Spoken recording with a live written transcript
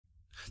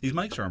These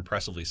mics are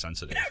impressively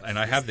sensitive, and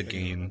I have the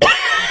gain.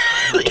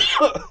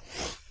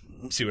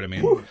 See what I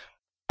mean?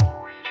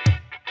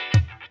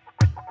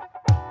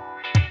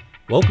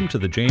 Welcome to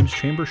the James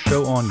Chambers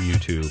Show on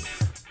YouTube.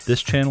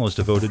 This channel is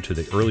devoted to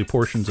the early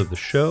portions of the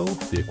show,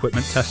 the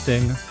equipment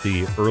testing,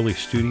 the early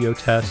studio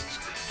tests.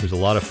 There's a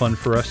lot of fun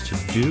for us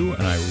to do,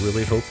 and I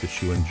really hope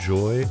that you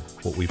enjoy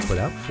what we put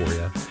out for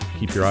you.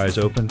 Keep your eyes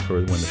open for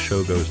when the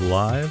show goes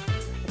live.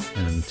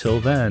 And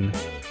until then,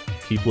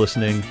 keep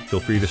listening.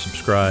 Feel free to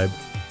subscribe,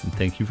 and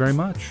thank you very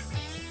much.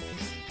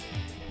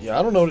 Yeah,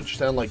 I don't know what it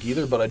sound like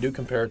either, but I do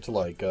compare it to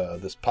like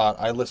this pod.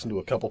 I listen to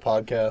a couple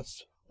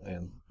podcasts,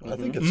 and I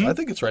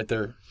think it's right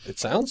there. It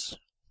sounds.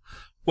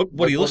 What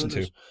do you listen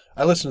to?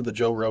 I listen to the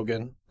Joe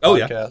Rogan podcast. Oh,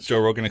 yeah. Joe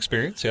Rogan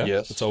Experience, yeah.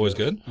 Yes. It's always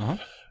good. Uh-huh.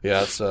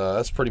 Yeah,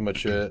 that's pretty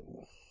much it.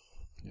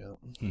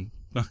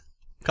 Yeah.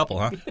 Couple,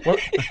 huh? Well,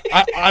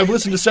 I've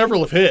listened to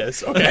several of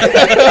his.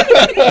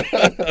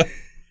 Okay.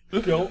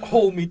 Don't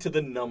hold me to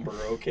the number,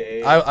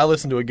 okay? I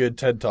listen to a good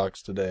TED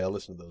Talks today. I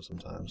listen to those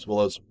sometimes. Well,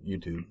 that's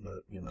YouTube, but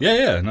you know.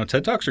 Yeah. No,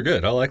 TED Talks are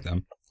good. I like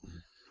them.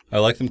 I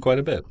like them quite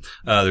a bit.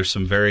 There's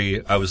some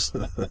very...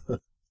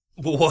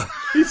 What?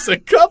 He's a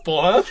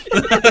couple, huh?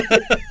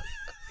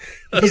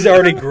 He's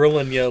already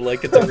grilling you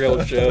like it's a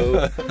real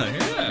show.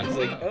 Yeah. He's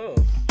like, oh.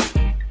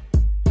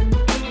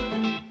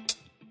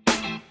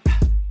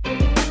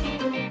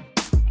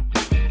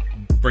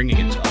 Bringing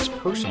it to us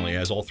personally,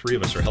 as all three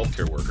of us are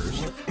healthcare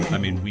workers, I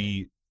mean,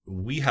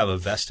 we have a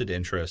vested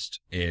interest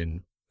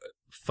in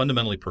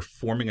fundamentally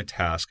performing a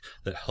task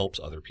that helps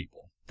other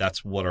people.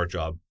 That's what our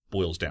job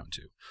boils down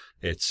to.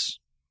 It's,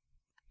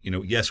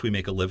 yes, we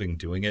make a living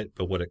doing it,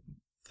 but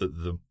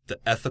the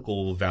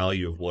ethical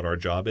value of what our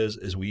job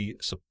is we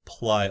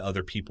supply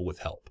other people with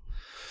help.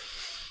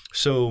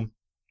 So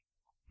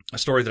a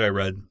story that I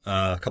read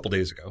a couple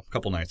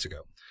nights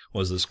ago,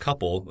 was this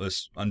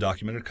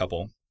undocumented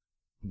couple,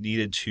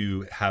 needed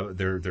to have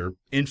their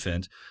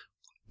infant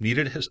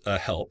needed his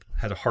help,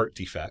 had a heart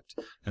defect,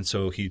 and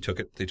so they took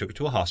it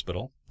to a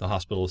hospital. The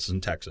hospital is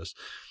in Texas.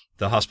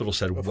 The hospital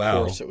said,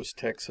 "Wow." Of course, it was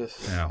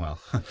Texas. Yeah, well,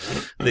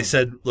 they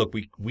said, "Look,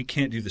 we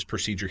can't do this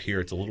procedure here.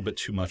 It's a little bit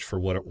too much for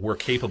what we're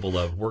capable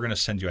of. We're going to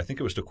send you. I think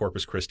it was to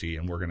Corpus Christi,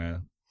 and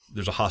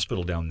there's a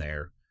hospital down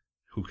there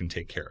who can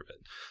take care of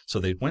it." So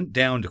they went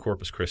down to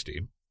Corpus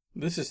Christi.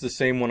 This is the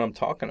same one I'm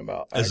talking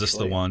about. Is this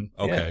the one?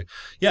 Okay.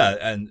 Yeah.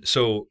 And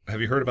so have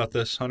you heard about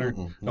this, Hunter?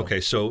 Mm-hmm, no. Okay.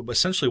 So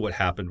essentially what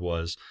happened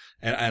was,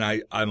 and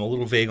I'm a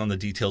little vague on the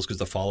details because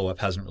the follow-up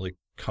hasn't really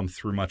come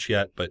through much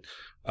yet, but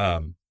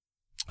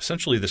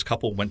essentially this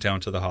couple went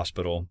down to the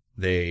hospital.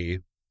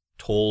 They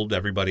told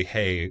everybody,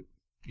 hey,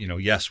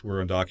 yes,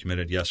 we're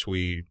undocumented. Yes,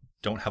 we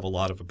don't have a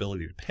lot of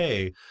ability to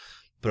pay,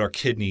 but our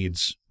kid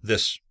needs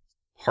this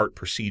heart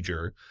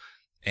procedure.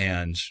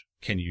 And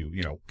can you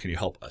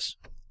help us?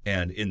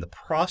 And in the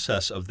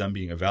process of them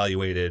being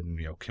evaluated, and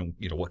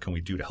what can we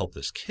do to help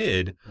this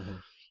kid?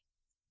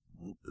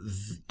 Mm-hmm.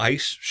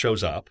 ICE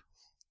shows up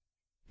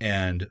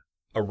and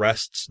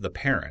arrests the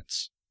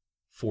parents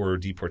for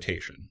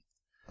deportation.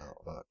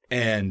 Oh,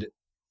 and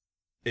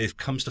it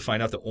comes to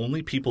find out the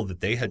only people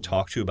that they had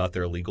talked to about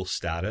their legal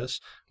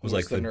status was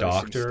like the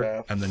doctor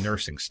staff and the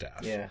nursing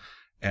staff. Yeah.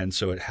 And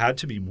so it had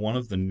to be one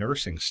of the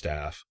nursing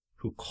staff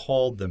who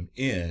called them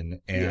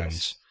in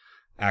and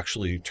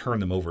actually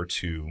turned them over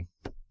to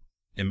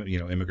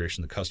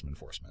immigration and custom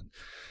enforcement.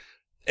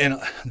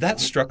 And that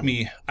struck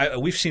me.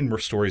 We've seen more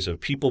stories of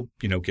people,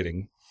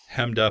 getting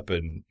hemmed up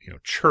in,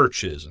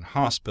 churches and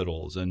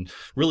hospitals and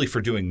really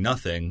for doing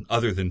nothing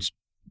other than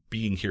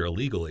being here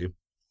illegally.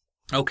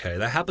 Okay,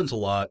 that happens a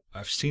lot.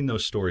 I've seen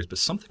those stories, but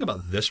something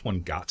about this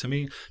one got to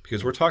me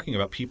because we're talking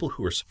about people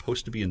who are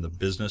supposed to be in the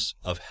business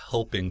of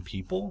helping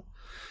people.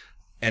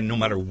 And no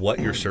matter what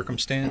your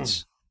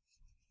circumstance,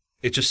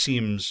 it just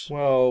seems...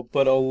 Well,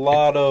 but a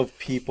lot of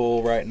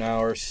people right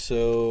now are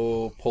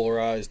so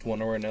polarized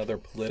one or another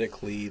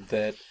politically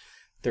that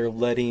they're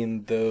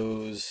letting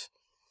those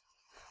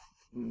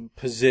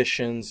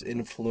positions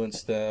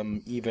influence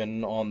them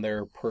even on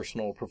their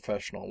personal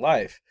professional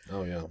life.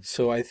 Oh, yeah.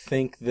 So I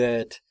think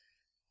that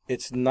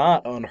it's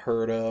not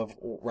unheard of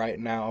right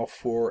now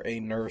for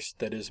a nurse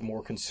that is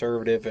more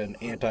conservative and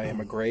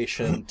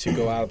anti-immigration to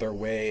go out of their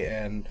way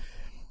and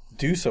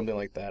do something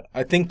like that.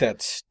 I think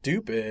that's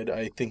stupid.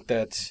 I think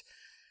that's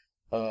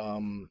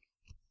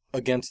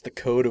against the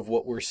code of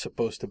what we're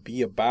supposed to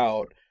be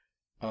about.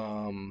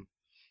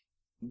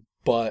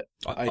 But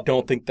I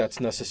don't think that's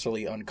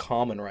necessarily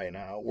uncommon right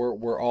now.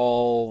 We're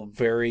all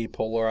very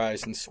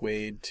polarized and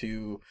swayed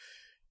to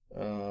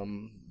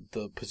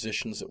the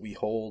positions that we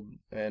hold,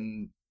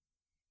 and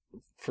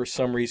for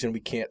some reason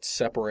we can't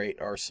separate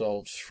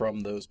ourselves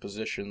from those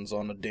positions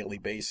on a daily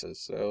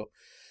basis. So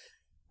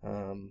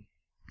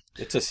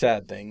it's a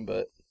sad thing,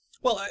 but...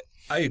 Well,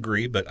 I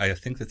agree, but I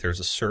think that there's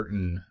a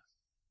certain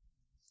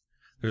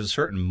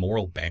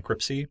moral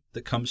bankruptcy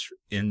that comes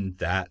in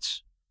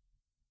that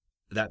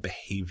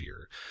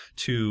behavior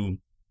to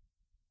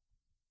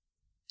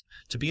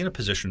be in a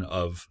position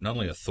of not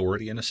only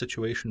authority in a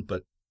situation,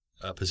 but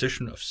a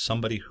position of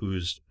somebody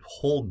whose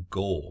whole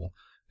goal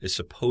is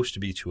supposed to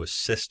be to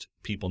assist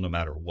people no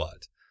matter what.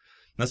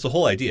 And that's the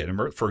whole idea.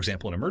 For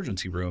example, an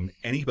emergency room,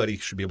 anybody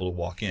should be able to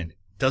walk in. It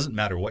doesn't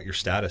matter what your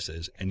status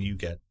is, and you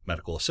get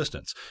medical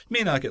assistance. You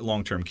may not get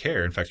long-term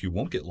care. In fact, you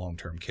won't get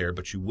long-term care,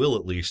 but you will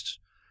at least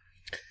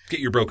get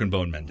your broken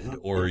bone mended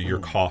or your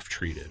cough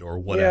treated or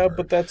whatever. Yeah,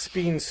 but that's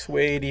being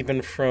swayed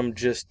even from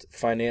just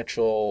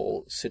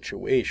financial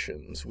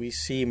situations. We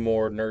see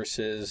more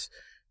nurses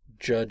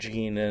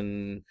judging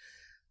and,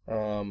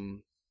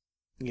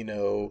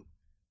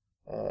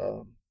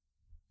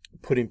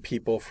 putting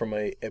people from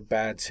a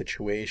bad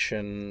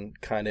situation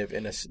kind of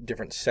in a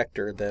different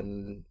sector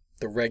than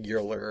the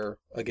regular,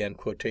 again,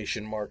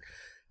 quotation mark,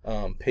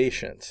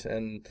 patients.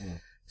 And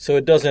so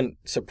it doesn't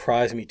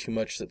surprise me too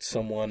much that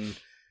someone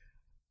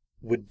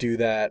would do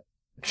that,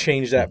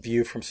 change that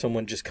view from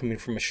someone just coming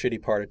from a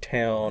shitty part of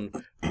town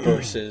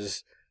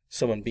versus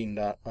someone being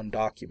not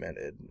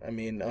undocumented. I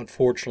mean,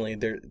 unfortunately,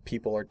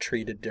 people are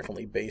treated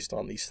differently based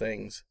on these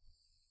things.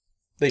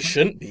 They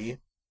shouldn't be,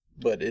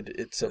 but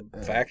it's a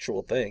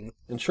factual thing.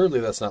 And surely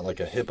that's not like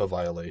a HIPAA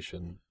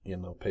violation,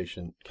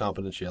 patient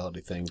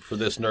confidentiality thing for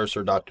this nurse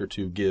or doctor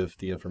to give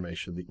the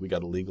information. We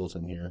got illegals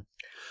in here.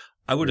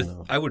 I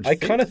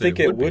kind of think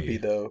it would be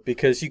though,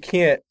 because you're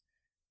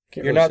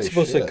really not say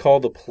supposed shit. to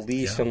call the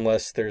police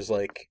unless there's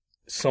like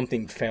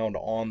something found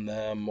on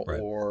them,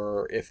 Right.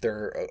 or if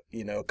they're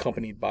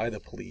accompanied by the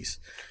police.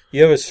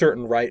 You have a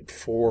certain right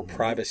for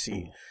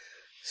privacy.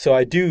 So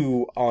I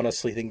do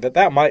honestly think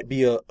that might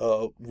be a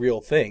real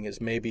thing, is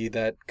maybe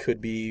that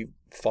could be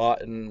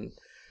fought and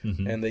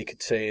they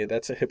could say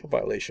that's a HIPAA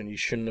violation. You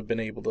shouldn't have been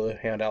able to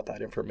hand out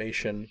that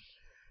information.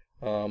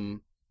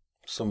 And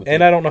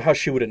I don't know how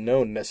she would have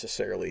known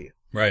necessarily.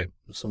 Right.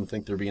 Some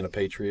think they're being a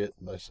patriot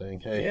by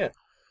saying, "Hey," Yeah.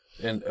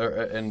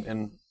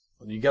 and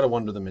you got to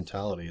wonder the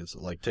mentality. Is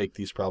it like take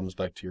these problems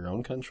back to your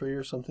own country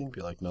or something?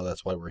 Be like, no,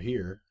 that's why we're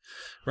here.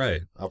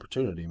 Right.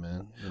 Opportunity,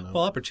 man.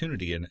 Well,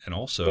 opportunity and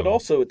also... But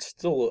also, it's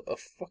still a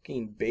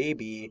fucking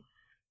baby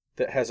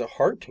that has a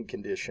heart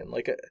condition.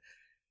 Like,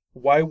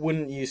 why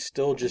wouldn't you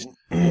still just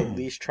at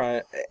least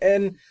try?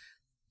 And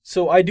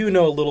so I do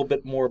know a little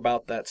bit more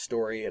about that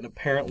story, and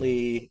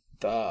apparently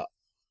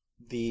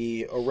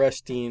the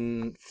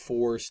arresting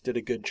force did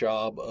a good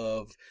job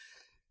of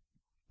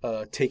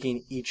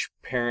taking each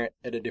parent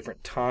at a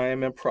different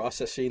time and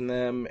processing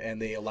them, and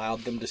they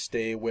allowed them to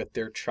stay with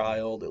their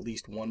child, at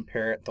least one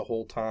parent, the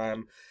whole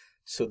time,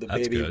 so the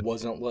That's baby good.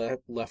 wasn't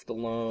left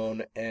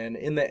alone. And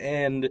in the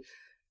end,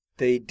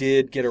 they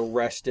did get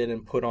arrested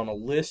and put on a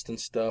list and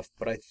stuff,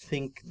 but I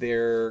think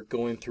they're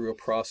going through a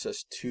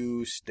process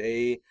to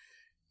stay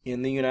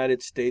in the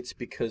United States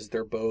because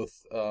they're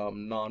both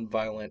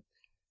nonviolent,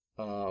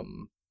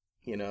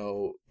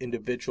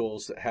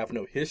 individuals that have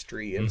no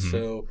history, and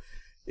so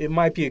it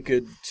might be a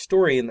good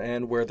story in the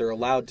end where they're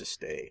allowed to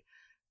stay.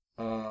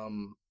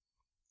 But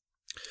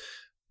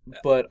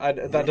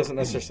that doesn't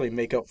necessarily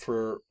make up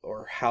for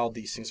or how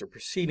these things are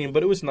proceeding.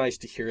 But it was nice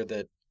to hear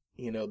that,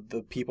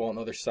 the people on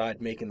the other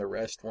side making the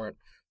arrest weren't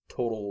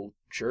total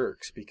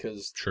jerks,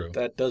 because True.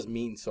 that does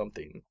mean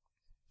something,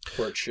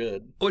 or it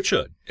should. Oh, it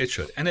should. It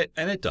should. And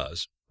it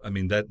does. I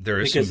mean, that there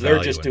is Because some value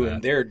they're just in doing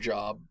that. their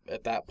job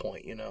at that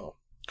point,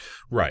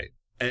 Right.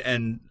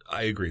 And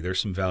I agree. There's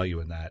some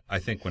value in that. I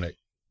think when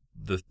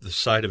the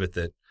side of it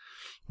that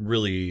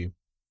really,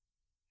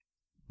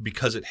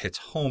 because it hits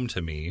home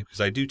to me,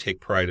 because I do take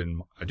pride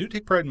in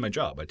my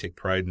job. I take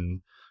pride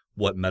in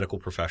what medical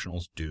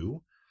professionals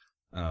do.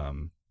 I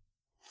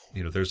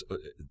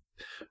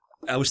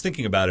was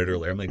thinking about it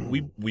earlier. I'm like,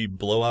 we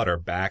blow out our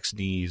backs,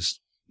 knees,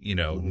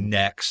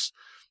 necks,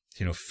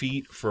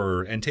 feet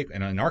and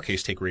in our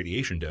case, take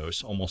radiation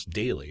dose almost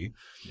daily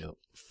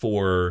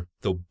for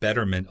the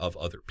betterment of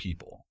other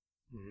people.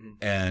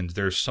 And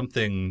there's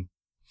something,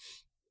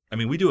 I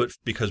mean, we do it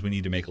because we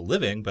need to make a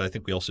living, but I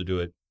think we also do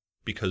it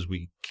because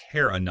we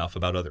care enough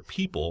about other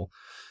people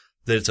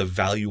that it's a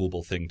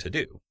valuable thing to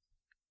do.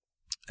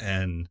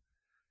 And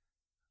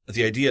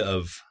the idea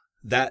of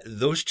that,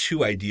 those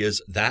two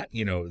ideas, that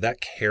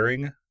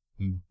caring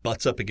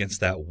butts up against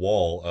that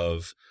wall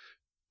of,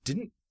 did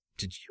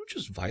you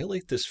just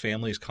violate this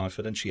family's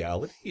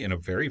confidentiality in a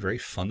very, very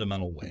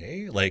fundamental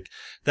way? Like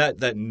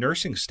that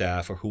nursing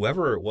staff or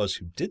whoever it was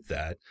who did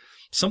that,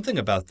 something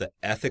about the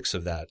ethics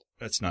of that,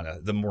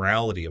 the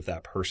morality of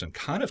that person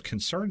kind of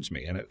concerns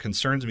me. And it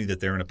concerns me that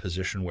they're in a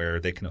position where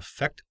they can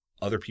affect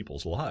other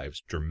people's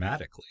lives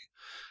dramatically.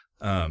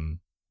 And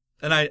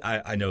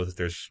I know that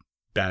there's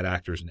bad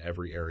actors in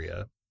every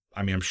area.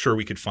 I mean, I'm sure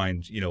we could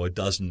find, a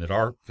dozen at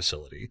our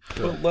facility.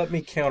 But let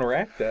me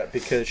counteract that,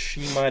 because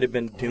she might have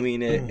been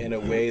doing it in a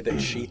way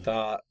that she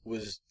thought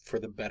was for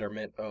the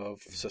betterment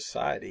of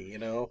society,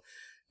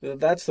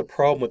 That's the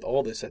problem with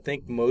all this. I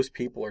think most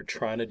people are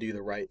trying to do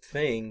the right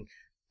thing.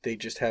 They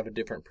just have a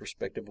different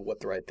perspective of what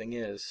the right thing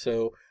is.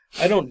 So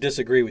I don't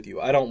disagree with you.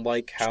 I don't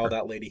like how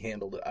that lady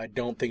handled it. I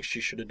don't think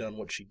she should have done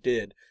what she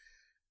did.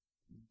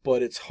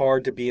 But it's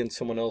hard to be in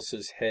someone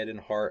else's head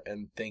and heart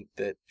and think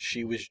that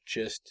she was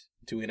just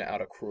doing it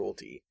out of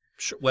cruelty.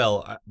 Sure.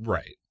 Well,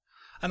 right.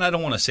 and I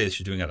don't want to say that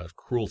she's doing it out of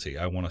cruelty.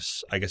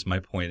 I guess my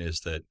point is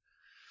that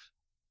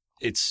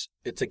it's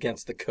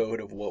against the code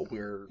of what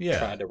we're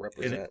trying to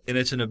represent. And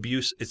it's an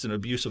abuse. It's an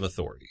abuse of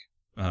authority.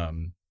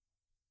 And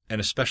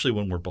especially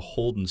when we're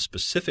beholden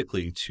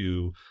specifically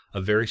to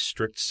a very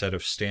strict set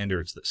of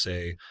standards that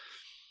say,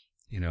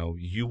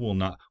 you will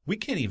not, we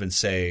can't even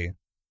say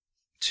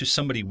to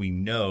somebody we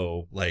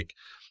know, like,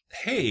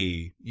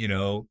 hey,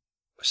 I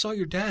saw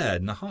your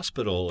dad in the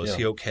hospital. Is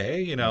he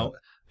okay?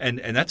 And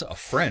that's a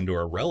friend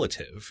or a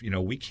relative.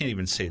 We can't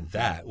even say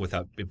that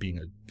without it being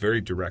a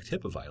very direct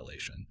HIPAA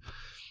violation.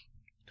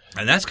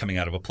 And that's coming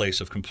out of a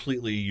place of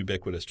completely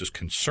ubiquitous just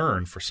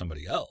concern for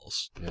somebody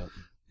else. Yeah.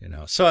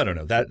 So I don't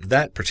know.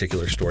 That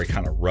particular story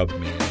kind of rubbed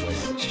me in a way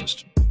that was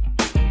just.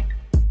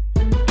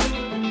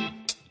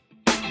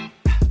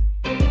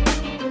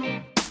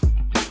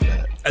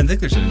 I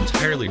think there's an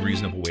entirely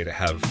reasonable way to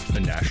have a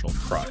national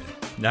pride.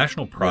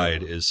 National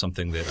pride is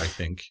something that I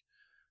think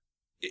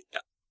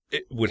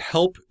it would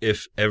help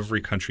if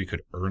every country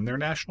could earn their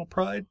national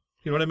pride.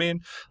 You know what I mean?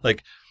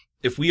 Like,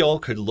 if we all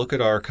could look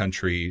at our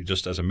country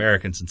just as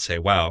Americans and say,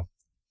 wow,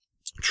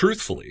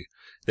 truthfully,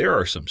 there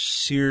are some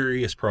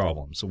serious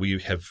problems. We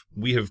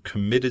have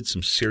committed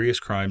some serious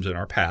crimes in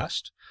our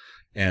past,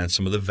 and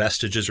some of the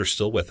vestiges are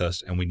still with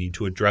us, and we need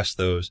to address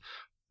those.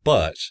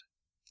 But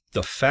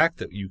the fact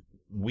that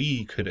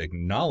we could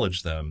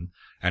acknowledge them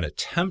and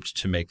attempt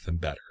to make them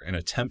better and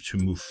attempt to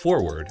move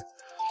forward,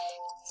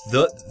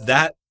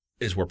 that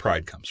is where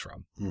pride comes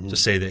from. Mm-hmm. To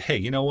say that, hey,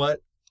 you know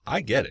what?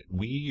 I get it.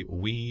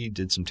 We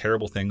did some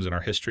terrible things in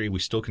our history. We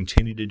still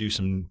continue to do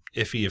some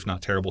iffy, if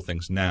not terrible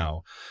things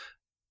now.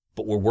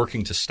 But we're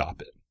working to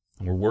stop it,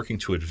 and we're working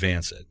to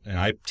advance it. And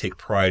I take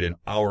pride in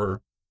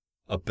our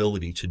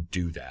ability to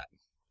do that,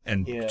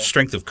 and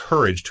strength of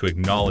courage to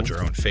acknowledge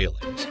our own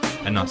failings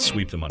and not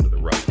sweep them under the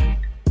rug.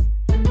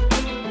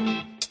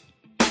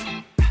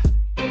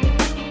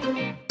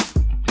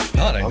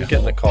 I'm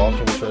getting a call.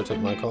 Can we try to take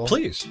my call?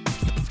 Please.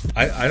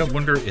 I don't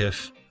wonder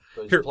if...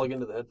 Here, plug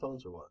into the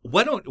headphones or what?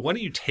 Why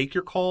don't you take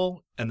your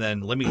call, and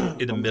then let me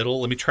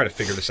try to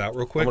figure this out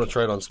real quick. I'm going to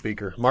try it on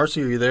speaker.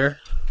 Marcy, are you there?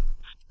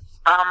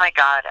 Oh my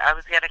God! I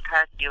was gonna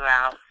cuss you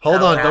out.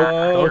 Hold on!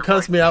 Don't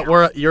cuss me out.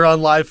 You're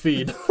on live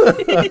feed.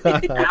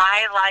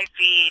 Hi, live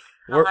feed.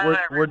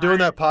 We're doing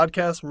that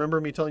podcast.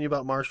 Remember me telling you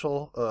about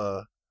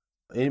Marshall?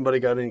 Anybody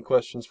got any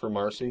questions for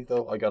Marcy?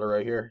 Though I got her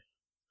right here.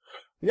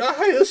 Yeah.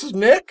 Hey, this is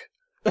Nick.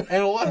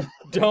 And what?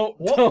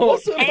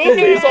 What's the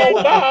movies all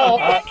about?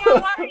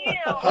 How are you?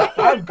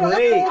 I'm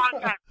great.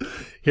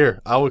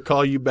 Here, I will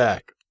call you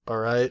back. All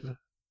right.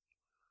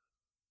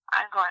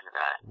 I'm going to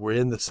bed. We're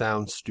in the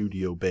sound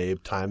studio,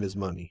 babe. Time is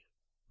money.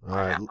 All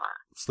right.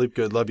 Sleep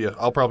good. Love you.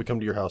 I'll probably come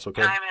to your house,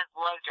 okay? Time is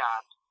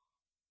blowjobs.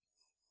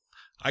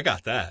 I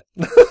got that.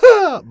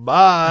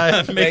 Bye.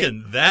 I'm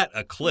making that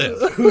a clip.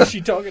 Who's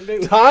she talking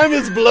to? Time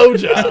is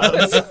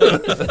blowjobs.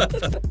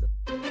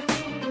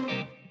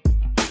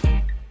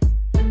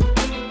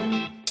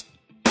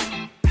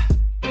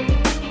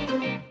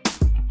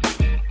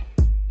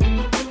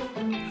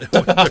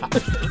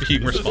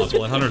 Being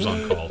responsible, and Hunter's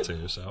on call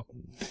too, so.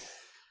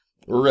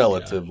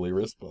 Relatively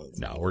responsible.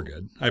 No, we're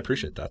good. I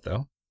appreciate that,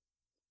 though.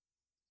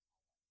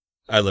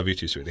 I love you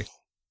too, sweetie.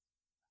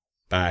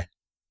 Bye.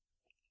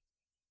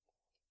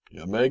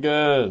 Yeah,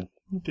 Megan.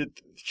 Did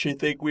she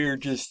think we were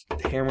just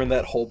hammering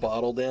that whole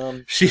bottle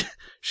down? She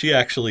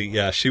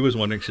actually, she was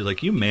wondering. She's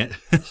like, "You man,"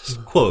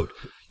 quote,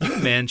 "You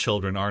man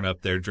children aren't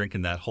up there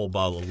drinking that whole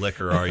bottle of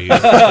liquor, are you?"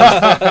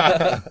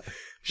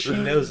 She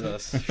knows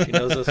us. She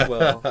knows us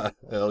well.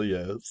 Hell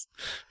yes.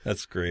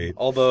 That's great.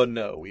 Although,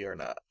 no, we are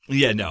not.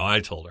 Yeah, no,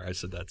 I told her. I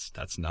said,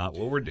 that's not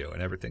what we're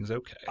doing. Everything's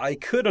okay. I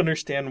could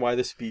understand why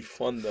this would be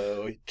fun,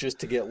 though, just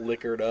to get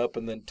liquored up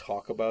and then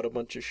talk about a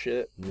bunch of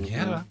shit.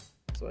 Yeah.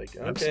 It's like,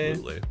 okay.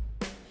 Absolutely.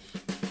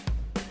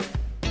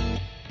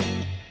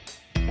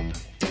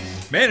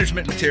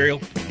 Management material.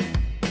 Is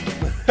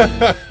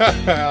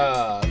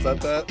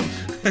that?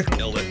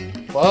 Killed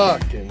it.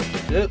 Fucking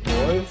shit,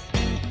 boys.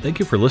 Thank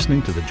you for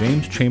listening to the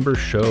James Chambers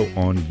Show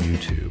on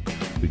YouTube.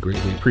 We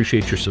greatly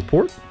appreciate your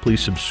support.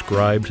 Please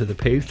subscribe to the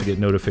page to get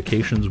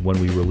notifications when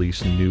we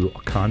release new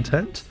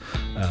content.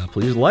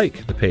 Please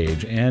like the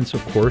page and,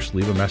 of course,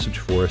 leave a message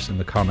for us in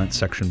the comments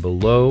section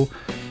below.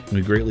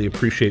 We greatly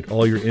appreciate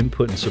all your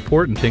input and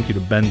support, and thank you to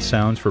Ben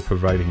Sounds for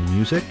providing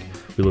music.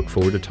 We look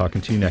forward to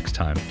talking to you next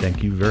time.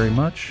 Thank you very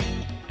much,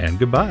 and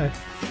goodbye.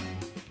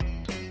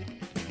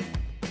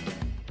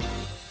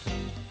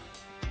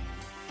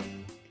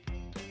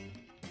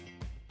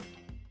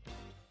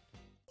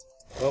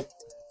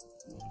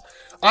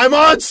 I'm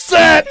on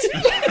set!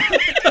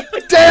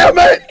 Damn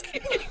it!